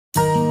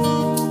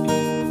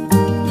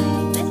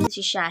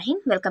is Shahin.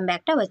 Welcome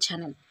back to our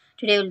channel.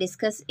 Today we will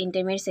discuss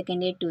Intermediate Second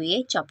Year 2A,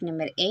 chapter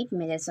number 8,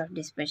 Measures of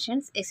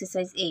Dispersions,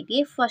 exercise 8A,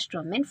 first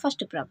Roman,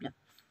 first problem.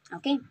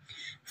 Okay.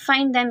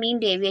 Find the mean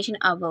deviation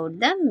about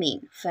the mean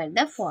for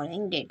the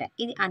following data.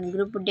 ఇది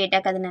ungrouped data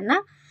కదనన్నా.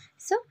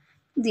 So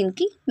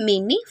దీనికి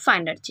mean ని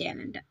find out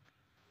చేయాలంట.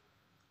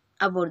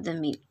 About the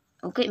mean.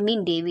 Okay.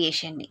 Mean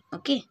deviation ని.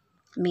 Okay.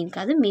 Mean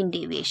కాదు mean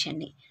deviation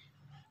ని.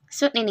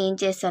 So నేను ఏం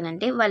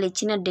చేస్తానంటే వాళ్ళు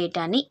ఇచ్చిన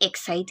డేటాని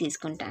xi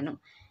తీసుకుంటాను.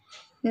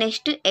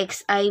 Next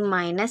xi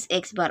minus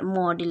x bar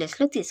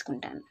మోడ్యులస్లో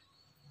తీసుకుంటాను.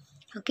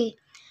 ఓకే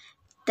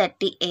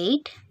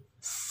 38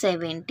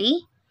 70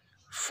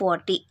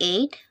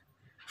 48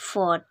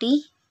 40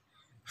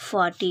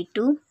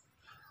 42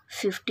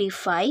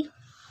 55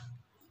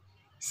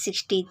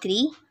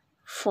 63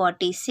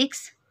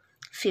 46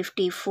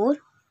 54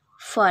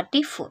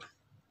 44.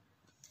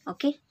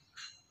 ఓకే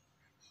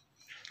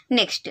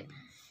నెక్స్ట్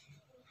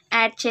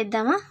యాడ్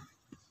చేద్దామా?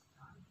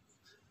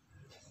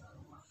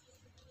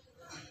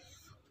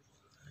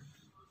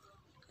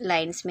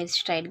 లైన్స్ మీరు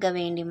స్ట్రైట్గా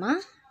వేయండి మా.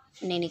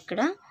 నేను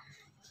ఇక్కడ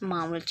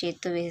మామూలు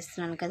చేతితో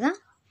వేస్తున్నాను కదా.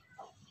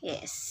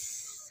 S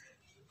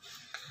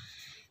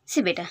C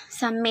beta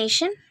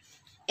summation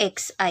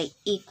xi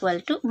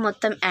equal to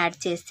మొత్తం యాడ్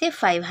చేస్తే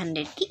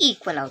 500కి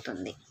ఈక్వల్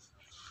అవుతుంది.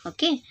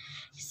 ఓకే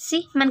సి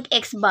మనకి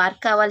x బార్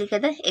కావాలి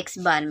కదా. x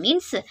bar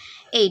means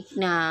 8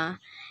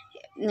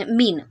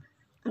 mean.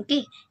 Okay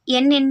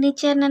ఎన్ని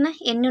ఇచ్చారు నాన్న?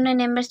 ఎన్ని ఉన్న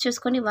నెంబర్స్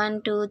చూసుకొని 1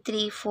 2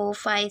 3 4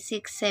 5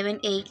 6 7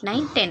 8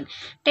 9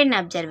 10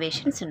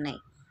 అబ్జర్వేషన్స్ ఉన్నాయి.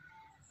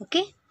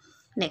 Okay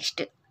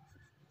next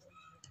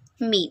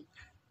mean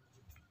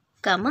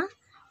comma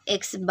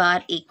x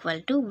bar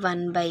equal to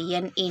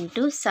 1/n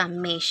into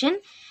summation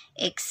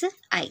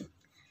xi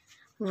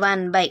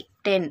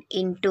 1/10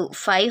 into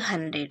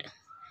 500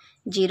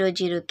 0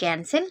 0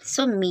 cancel.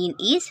 So mean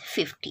is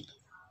 50.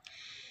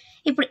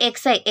 ఇప్పుడు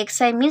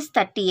xi మీన్స్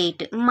 38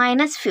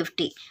 మైనస్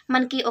 50.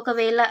 మనకి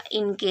ఒకవేళ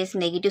ఇన్ కేస్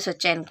నెగిటివ్స్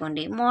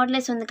వచ్చాయనుకోండి,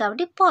 మోడ్లెస్ ఉంది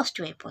కాబట్టి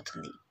పాజిటివ్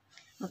అయిపోతుంది.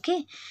 Okay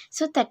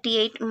so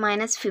 38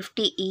 minus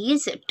 50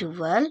 is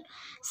 12,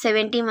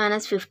 70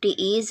 minus 50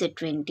 is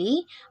 20,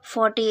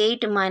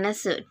 48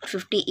 minus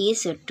 50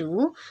 is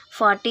 2,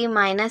 40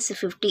 minus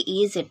 50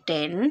 is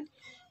 10,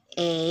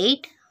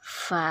 8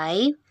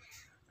 5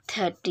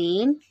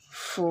 13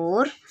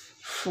 4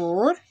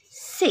 4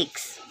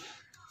 6.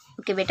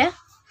 Okay beta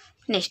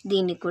next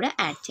దీన్ని కూడా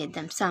add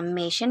చేద్దాం.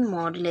 Summation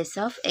modulus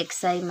of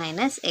xi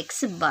minus x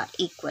bar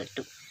equal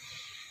to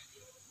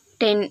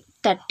 10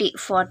 30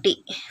 40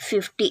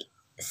 50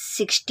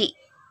 60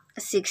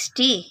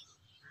 60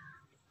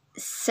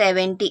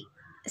 70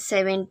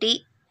 70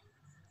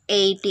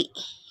 80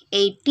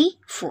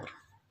 84.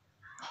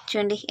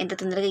 చూడండి ఎంత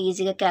తొందరగా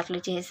ఈజీగా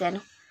క్యాల్కులేట్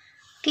చేసేసాను.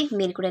 ఓకే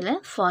మీరు కూడా ఇలా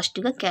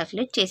ఫాస్ట్గా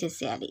calculate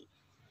చేసేసేయాలి.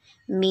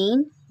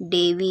 Mean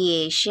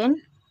deviation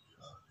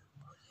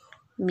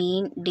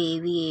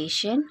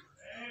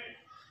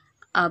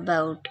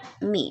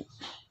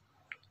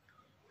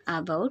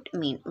about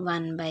mean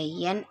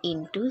 1/n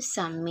into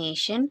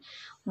summation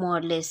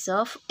modulus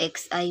of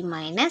xi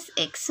minus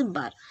x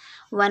bar.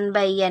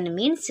 1/n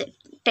means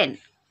 10.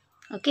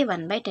 Okay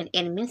 1/10,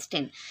 n means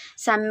 10.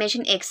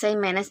 Summation xi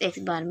minus x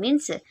bar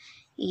means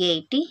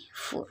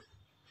 84.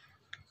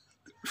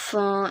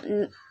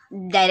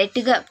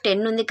 డైరెక్ట్గా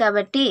 10 ఉంది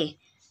కాబట్టి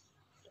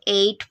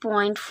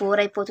 8.4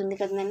 అయిపోతుంది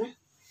కదా నాన్న.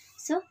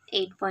 So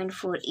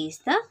 8.4 is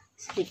the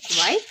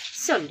required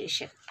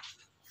solution.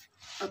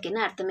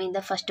 ఓకేనా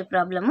అర్థమైందా first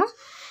problem.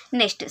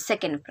 Next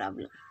second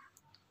problem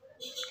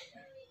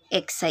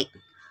xi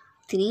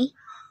 3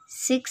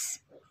 6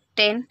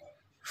 10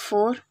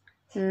 4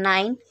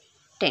 9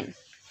 10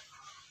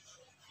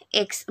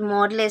 x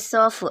modulus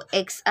of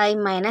xi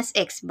minus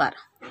x bar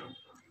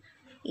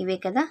ఇవే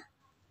కదా.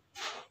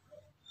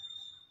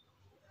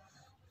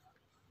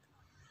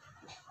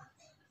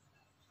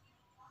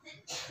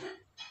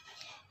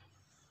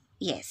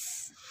 ఎస్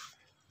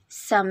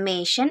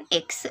సమ్మేషన్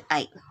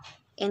xi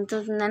ఎంత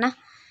అవుతుందన్న?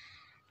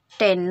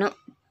 10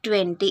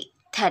 20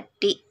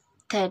 30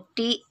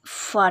 30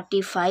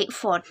 45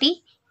 40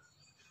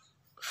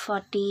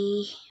 40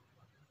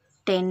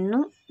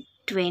 10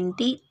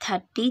 20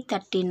 30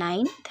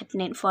 39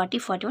 39 40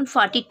 41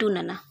 42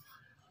 నాన్న.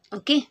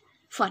 ఓకే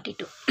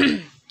 42.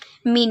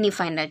 మీన్ని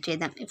ఫైండ్ అవుట్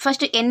చేద్దాం.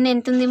 ఫస్ట్ ఎన్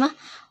ఎంత ఉంది మా?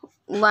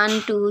 1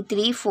 2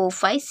 3 4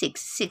 5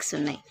 6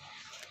 ఉన్నాయి.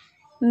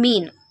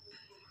 Mean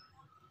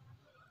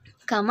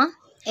comma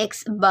x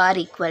bar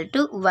equal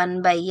to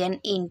 1/n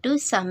into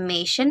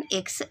summation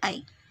xi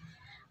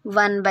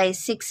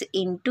 1/6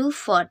 into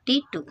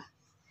 42.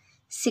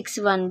 6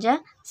 1 జా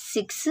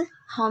 6.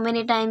 How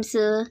many times?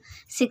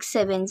 6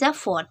 7 జా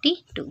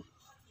 42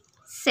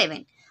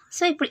 7.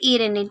 సో ఇప్పుడు ఈ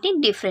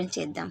రెండింటిని డిఫరెన్స్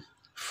చేద్దాం.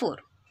 4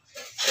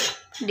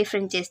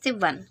 డిఫరెన్స్ చేస్తే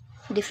 1,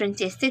 డిఫరెన్స్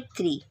చేస్తే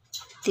 3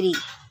 3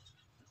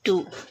 2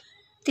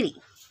 3.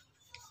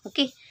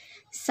 Okay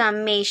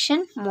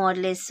summation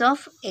modulus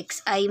of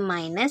xi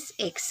minus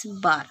x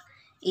bar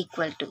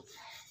equal to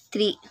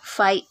 3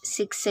 5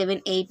 6 7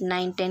 8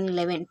 9 10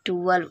 11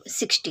 12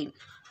 16.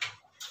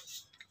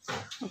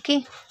 Okay,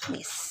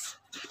 yes.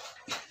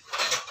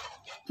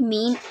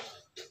 mean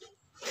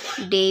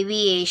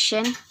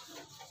deviation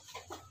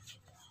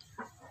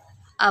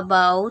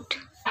about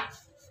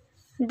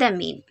the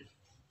mean.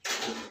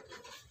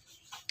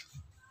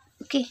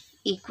 Okay,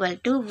 equal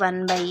to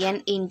 1 by n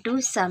into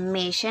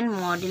summation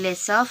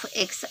modulus of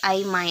xi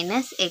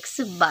minus x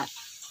bar.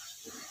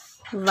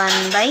 1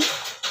 by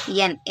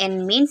n. N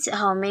means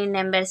how many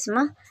numbers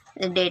ma?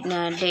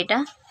 Data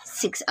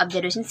 6,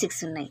 observation 6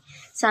 ఉన్నాయి.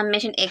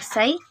 Summation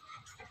xi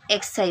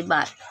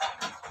bar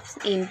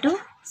into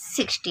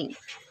 16.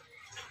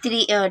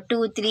 2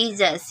 3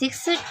 is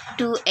 6,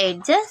 2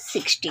 8 is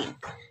 16.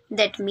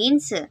 That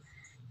means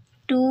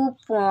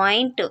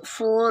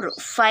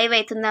 2.45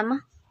 అవుతుందమ్మా.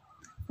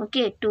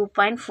 Okay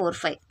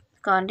 2.45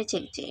 కావాలంటే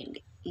check చేయండి.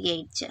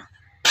 8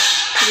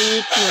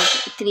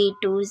 3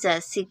 2 is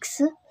 6,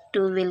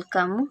 2 will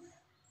come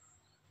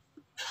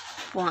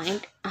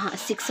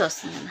 6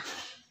 వస్తుందన్న.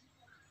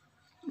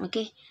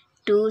 Okay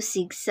 2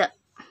 6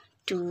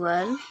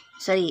 12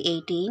 sorry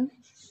 18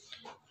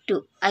 2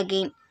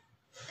 again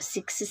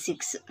 6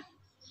 6.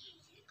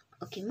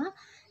 okay ma,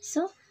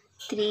 so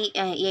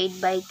 8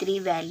 by 3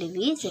 value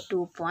is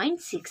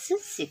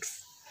 2.66.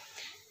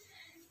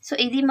 So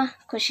ఇది మా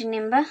question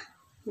number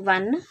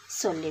 1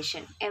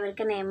 solution.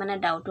 ఎవరికైనా ఏమైనా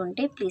doubt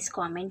ఉంటే ప్లీజ్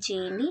కామెంట్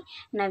చేయండి.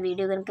 నా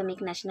వీడియో కనుక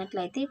మీకు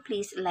నచ్చినట్లయితే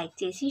ప్లీజ్ లైక్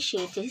చేసి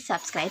షేర్ చేసి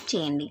సబ్స్క్రైబ్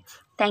చేయండి.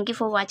 Thank you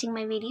for watching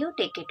my video.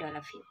 Take care to all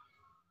of you.